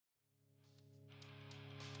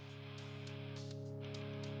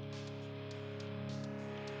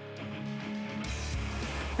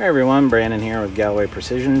Hey everyone, Brandon here with Galloway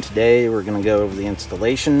Precision. Today we're going to go over the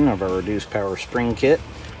installation of our reduced power spring kit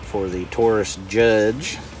for the Taurus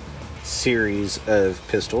Judge series of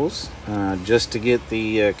pistols. Just to get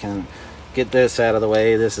the get this out of the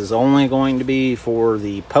way, this is only going to be for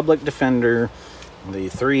the Public Defender, the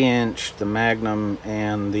 3-inch, the Magnum,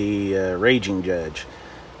 and the Raging Judge.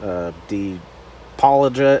 The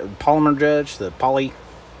Polymer Judge, the Poly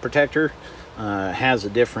Protector, has a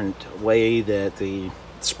different way that the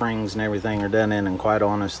springs and everything are done in, and quite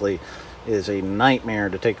honestly is a nightmare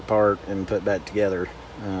to take apart and put back together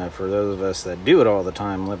for those of us that do it all the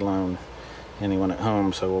time, let alone anyone at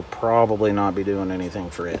home. So we'll probably not be doing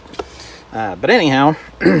anything for it, but anyhow,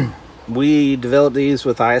 we developed these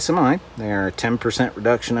with ISMI. They are a 10%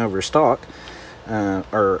 reduction over stock,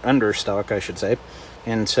 or under stock I should say,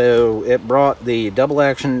 and so it brought the double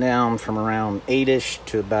action down from around 8-ish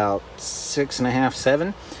to about 6.5,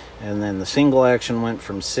 7. And then the single action went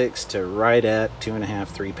from 6 to right at 2.5,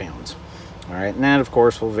 3 pounds. All right, and that of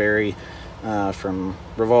course will vary from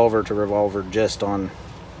revolver to revolver just on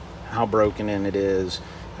how broken in it is,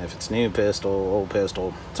 if it's new pistol, old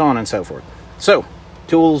pistol, so on and so forth. So,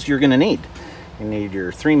 tools you're gonna need. You need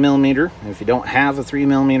your 3mm. If you don't have a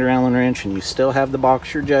 3mm Allen wrench and you still have the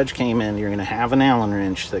box your Judge came in, you're gonna have an Allen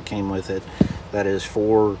wrench that came with it. That is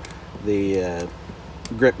for the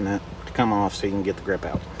grip nut to come off so you can get the grip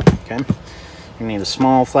out. Okay, you need a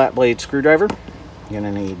small flat blade screwdriver. You're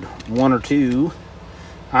gonna need 1 or 2.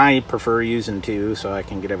 I prefer using 2 so I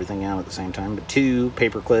can get everything out at the same time, but 2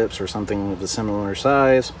 paper clips or something of a similar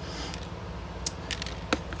size,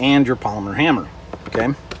 and your polymer hammer.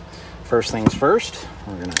 Okay, first things first,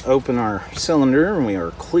 we're gonna open our cylinder and we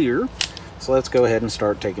are clear. So let's go ahead and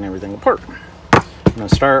start taking everything apart. I'm gonna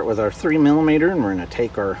start with our 3mm, and we're gonna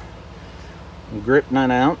take our grip nut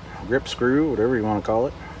out, grip screw, whatever you want to call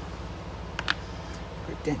it.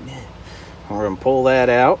 We're going to pull that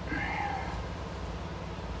out.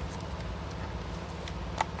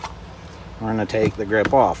 We're going to take the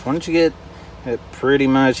grip off. Once you get it pretty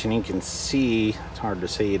much, and you can see, it's hard to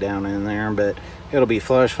see down in there, but it'll be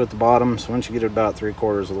flush with the bottom. So once you get it about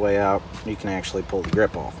 3/4 of the way out, you can actually pull the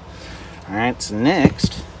grip off. All right, so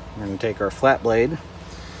next, we're going to take our flat blade,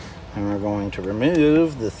 and we're going to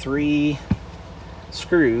remove the 3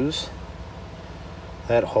 screws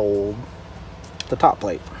that hold the top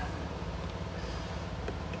plate,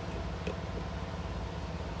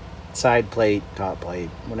 side plate, top plate,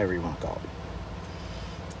 whatever you want to call it.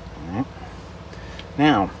 All right.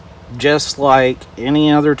 Now, just like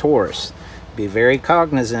any other Taurus, be very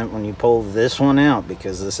cognizant when you pull this one out,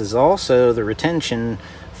 because this is also the retention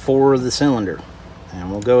for the cylinder,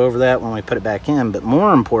 and we'll go over that when we put it back in. But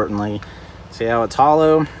more importantly, see how it's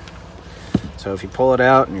hollow? So if you pull it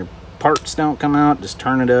out and your parts don't come out, just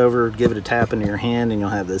turn it over, give it a tap into your hand, and you'll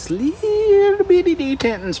have this little bitty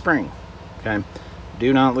detenting spring. Okay,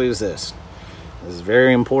 do not lose this. This is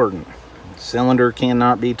very important. The cylinder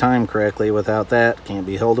cannot be timed correctly without that. Can't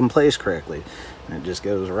be held in place correctly, and it just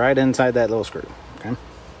goes right inside that little screw. Okay,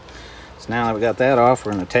 so now that we got that off,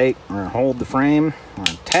 we're going to hold the frame, we're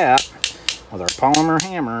going to tap with our polymer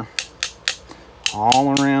hammer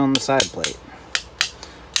all around the side plate.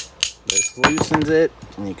 This loosens it,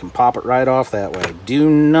 and you can pop it right off that way. Do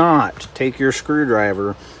not take your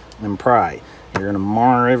screwdriver and pry. You're going to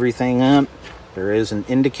mar everything up. There is an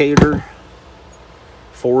indicator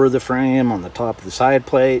for the frame on the top of the side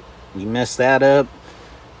plate. You mess that up,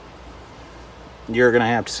 you're going to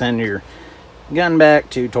have to send your gun back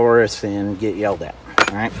to Taurus and get yelled at.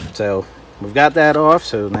 All right, so we've got that off.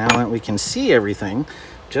 So now that we can see everything,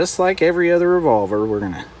 just like every other revolver, we're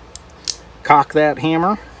going to cock that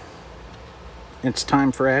hammer. It's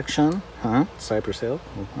time for action, huh? Cypress Hill,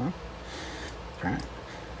 huh? Right.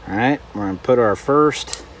 All right, we're gonna put our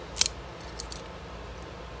first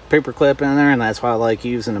paper clip in there, and that's why I like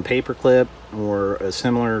using a paper clip or a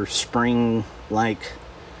similar spring-like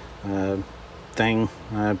thing.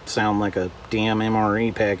 I sound like a damn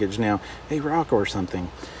MRE package now. Hey, Rock or something.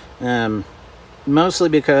 Mostly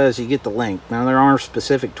because you get the length. Now there are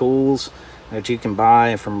specific tools that you can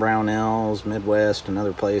buy from Brownells, Midwest, and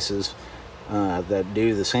other places that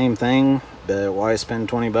do the same thing, but why spend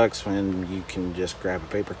 20 bucks when you can just grab a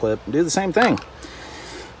paper clip and do the same thing?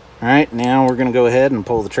 All right, now we're going to go ahead and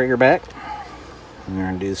pull the trigger back. And we're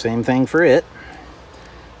going to do the same thing for it.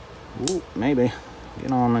 Ooh, maybe.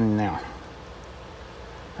 Get on in now.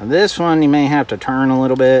 Now this one you may have to turn a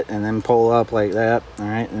little bit and then pull up like that. All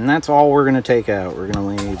right, and that's all we're going to take out. We're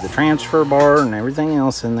going to leave the transfer bar and everything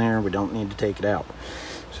else in there. We don't need to take it out,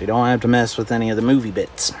 so you don't have to mess with any of the movie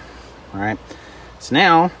bits. All right, so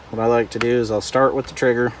now what I like to do is I'll start with the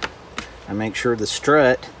trigger, I make sure the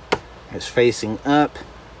strut is facing up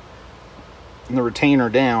and the retainer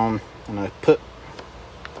down, and I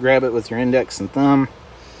grab it with your index and thumb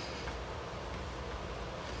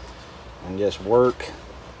and just work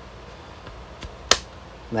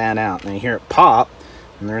that out. And you hear it pop,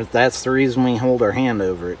 and that's the reason we hold our hand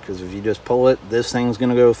over it, because if you just pull it, this thing's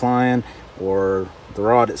going to go flying, or the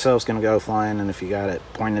rod itself is going to go flying, and if you got it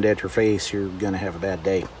pointed at your face, you're going to have a bad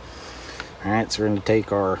day. Alright, so we're going to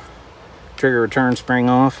take our trigger return spring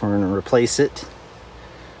off. We're going to replace it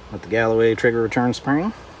with the Galloway trigger return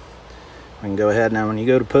spring. We can go ahead now, when you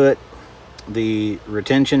go to put the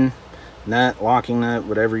retention nut, locking nut,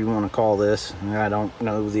 whatever you want to call this, I don't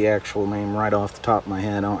know the actual name right off the top of my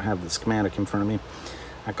head, I don't have the schematic in front of me.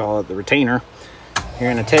 I call it the retainer.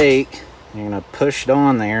 You're going to you're going to push it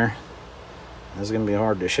on there. This is going to be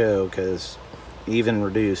hard to show because even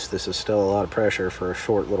reduced, this is still a lot of pressure for a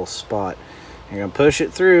short little spot. You're going to push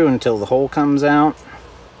it through until the hole comes out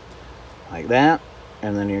like that,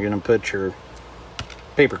 and then you're going to put your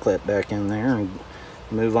paper clip back in there and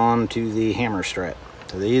move on to the hammer strut.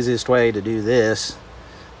 So the easiest way to do this,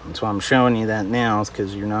 that's why I'm showing you that now, is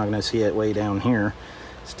because you're not going to see it way down here,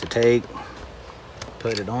 is to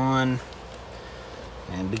put it on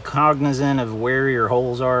and be cognizant of where your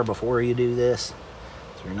holes are before you do this,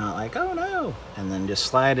 so you're not like, oh no, and then just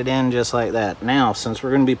slide it in just like that. Now, since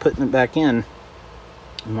we're going to be putting it back in,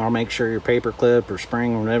 you want to make sure your paper clip or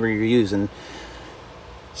spring or whatever you're using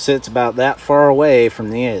sits about that far away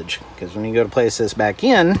from the edge, because when you go to place this back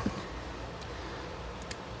in,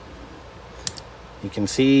 you can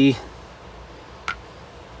see, there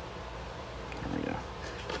we go,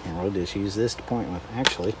 and we'll just use this to point with,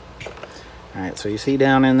 actually. Alright, so you see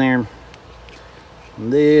down in there,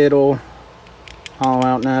 little hollow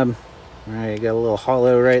out nub. Alright, you got a little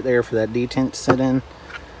hollow right there for that detent to sit in.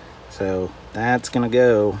 So that's going to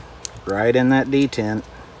go right in that detent.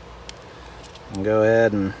 And go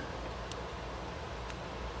ahead and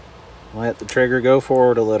let the trigger go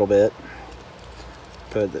forward a little bit.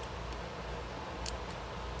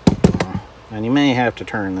 And you may have to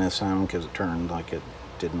turn this on because it turned like it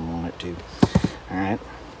didn't want it to. Alright.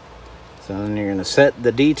 So then you're going to set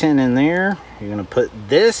the detent in there. You're going to put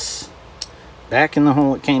this back in the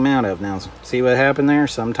hole it came out of. Now, see what happened there?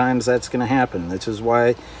 Sometimes that's going to happen. This is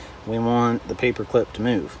why we want the paper clip to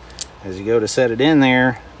move. As you go to set it in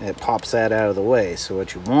there, it pops that out of the way. So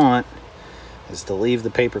what you want is to leave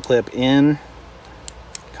the paper clip in,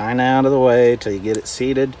 kind of out of the way till you get it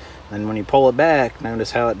seated. Then when you pull it back,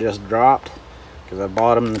 notice how it just dropped, because I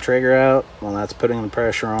bottomed the trigger out. Well, that's putting the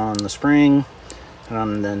pressure on the spring,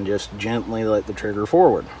 and then just gently let the trigger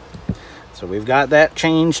forward. So we've got that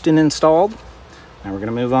changed and installed. Now we're going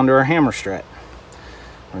to move on to our hammer strut.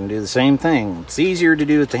 We're going to do the same thing. It's easier to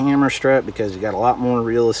do with the hammer strut because you got a lot more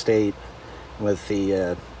real estate with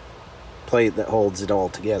the plate that holds it all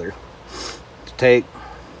together. To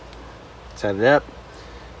set it up,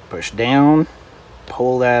 push down,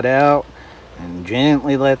 pull that out, and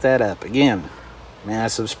gently let that up. Again,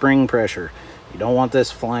 massive spring pressure. You don't want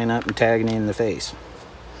this flying up and tagging you in the face.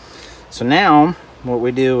 So now, what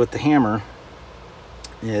we do with the hammer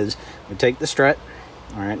is we take the strut.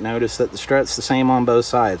 Alright, notice that the strut's the same on both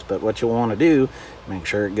sides, but what you'll want to do, make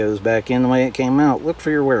sure it goes back in the way it came out. Look for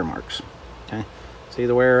your wear marks. Okay, see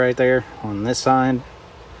the wear right there on this side,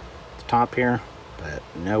 the top here, but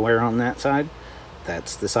no wear on that side.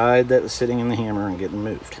 That's the side that was sitting in the hammer and getting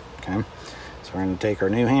moved. Okay, so we're going to take our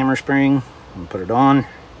new hammer spring and put it on.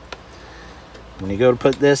 When you go to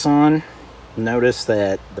put this on, notice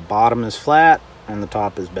that the bottom is flat and the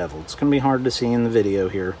top is beveled. It's going to be hard to see in the video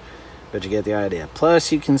here, but you get the idea.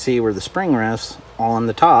 Plus, you can see where the spring rests all on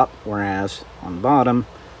the top, whereas on the bottom,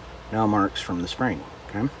 no marks from the spring.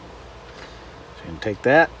 Okay, so you can take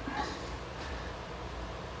that,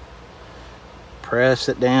 press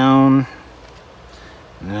it down.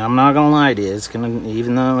 Now, I'm not gonna lie to you, it's gonna,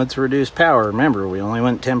 even though it's reduced power, remember we only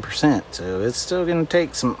went 10%, so it's still gonna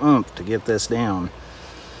take some oomph to get this down.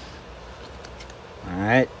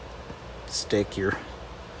 Alright, stick your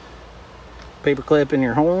paper clip in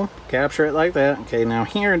your hole, capture it like that. Okay, now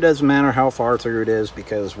here it doesn't matter how far through it is,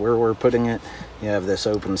 because where we're putting it, you have this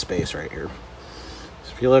open space right here.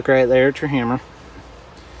 So if you look right there at your hammer,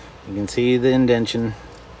 you can see the indentation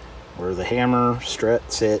where the hammer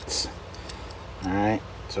strut sits. Alright,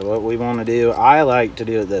 so what we want to do, I like to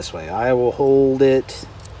do it this way. I will hold it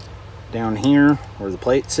down here where the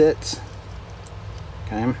plate sits.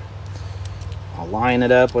 Okay, I'll line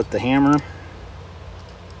it up with the hammer,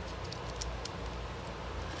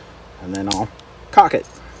 and then I'll cock it.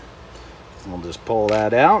 We'll just pull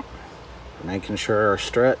that out, Making sure our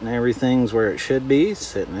strut and everything's where it should be,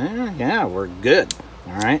 sitting there. Yeah, we're good.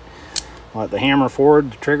 All right, let the hammer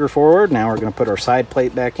forward, the trigger forward. Now we're going to put our side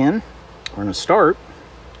plate back in. We're going to start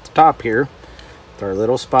at the top here with our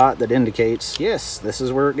little spot that indicates, yes, this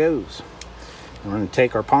is where it goes. We're going to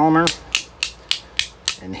take our polymer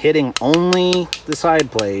and hitting only the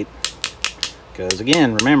side plate, because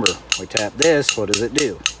again, remember, we tap this, what does it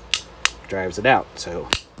do? It drives it out. So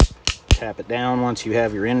tap it down once you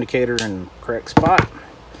have your indicator in the correct spot.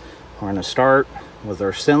 We're going to start with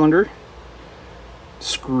our cylinder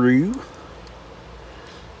screw.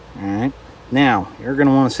 All right, now you're going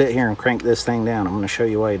to want to sit here and crank this thing down. I'm going to show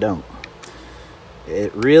you why you don't.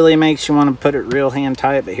 It really makes you want to put it real hand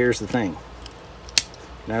tight, but here's the thing.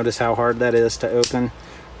 Notice how hard that is to open.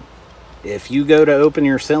 If you go to open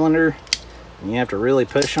your cylinder and you have to really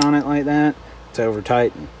push on it like that, it's over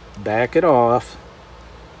tightened. Back it off,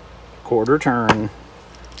 quarter turn.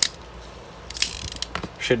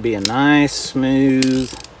 Should be a nice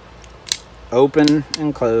smooth open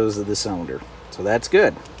and close of the cylinder. So that's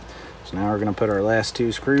good. So now we're going to put our last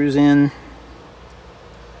 2 screws in.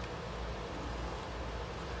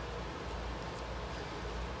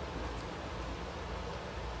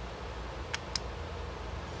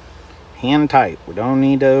 Hand tight. We don't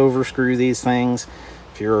need to overscrew these things.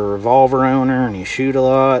 If you're a revolver owner and you shoot a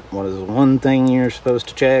lot, what is the one thing you're supposed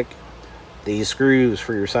to check? These screws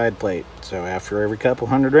for your side plate. So after every couple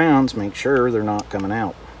hundred rounds, make sure they're not coming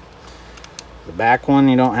out. The back one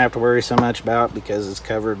you don't have to worry so much about because it's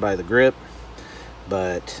covered by the grip,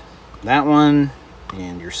 but that one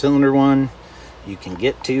and your cylinder one you can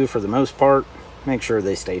get to for the most part. Make sure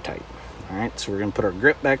they stay tight. All right, so we're going to put our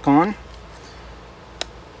grip back on.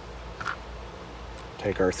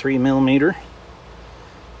 Take our 3mm.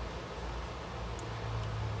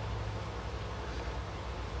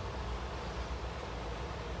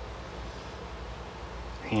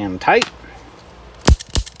 Hand tight.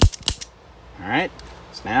 All right,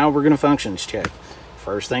 so now we're going to functions check.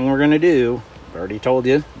 First thing we're going to do, I've already told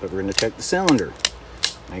you, but we're going to check the cylinder.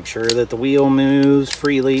 Make sure that the wheel moves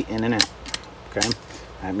freely in and out. Okay,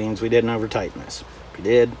 that means we didn't over tighten this. If you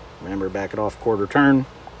did, remember, back it off, quarter turn,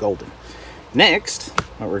 golden. Next,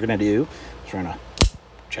 what we're going to do is we're going to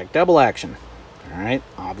check double action. All right,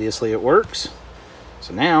 obviously it works.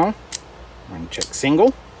 So now we're going to check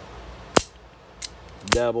single,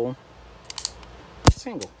 double,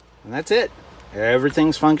 single, and that's it.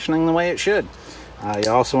 Everything's functioning the way it should.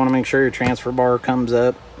 You also want to make sure your transfer bar comes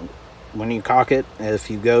up when you cock it. If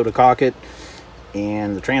you go to cock it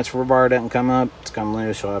and the transfer bar doesn't come up, it's come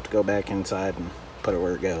loose, you'll have to go back inside and put it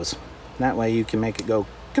where it goes. That way you can make it go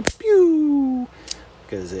ka-pew,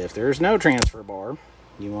 because if there's no transfer bar,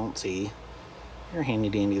 you won't see your handy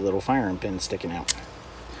dandy little firing pin sticking out.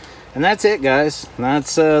 And that's it, guys.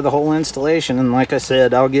 That's the whole installation. And like I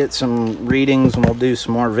said, I'll get some readings and we'll do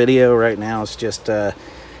some more video. Right now it's just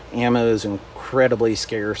ammo is incredibly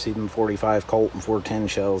scarce, even 45 Colt and 410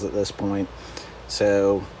 shells at this point.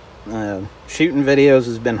 So shooting videos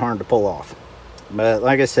has been hard to pull off. But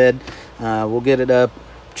like I said, we'll get it up,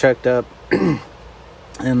 checked up in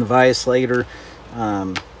the vise later.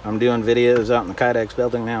 I'm doing videos out in the Kydex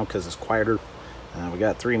building now because it's quieter. We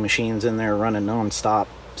got 3 machines in there running non-stop.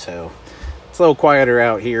 So it's a little quieter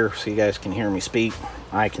out here so you guys can hear me speak.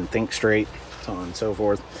 I can think straight, so on and so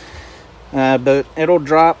forth. But it'll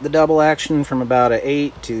drop the double action from about a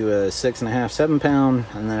 8 to a 6.5, 7 pound,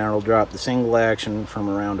 and then it'll drop the single action from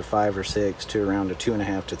around a 5 or 6 to around a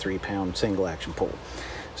 2.5 to 3 pound single action pull.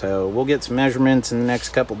 So we'll get some measurements in the next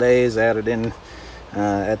couple days added in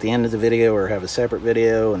at the end of the video, or have a separate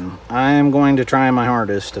video. And I'm going to try my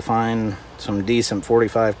hardest to find some decent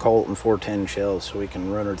 45 Colt and 410 shells so we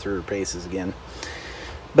can run her through her paces again.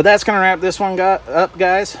 But that's going to wrap this one up,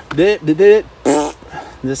 guys.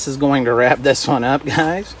 This is going to wrap this one up,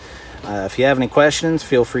 guys. If you have any questions,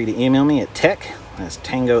 feel free to email me at tech, that's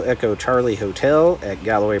Tango Echo Charlie Hotel, at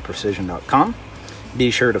gallowayprecision.com. Be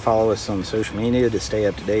sure to follow us on social media to stay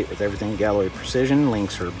up to date with everything Galloway Precision.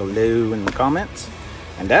 Links are below in the comments.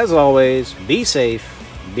 And as always, be safe,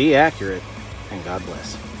 be accurate, and God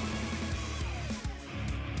bless.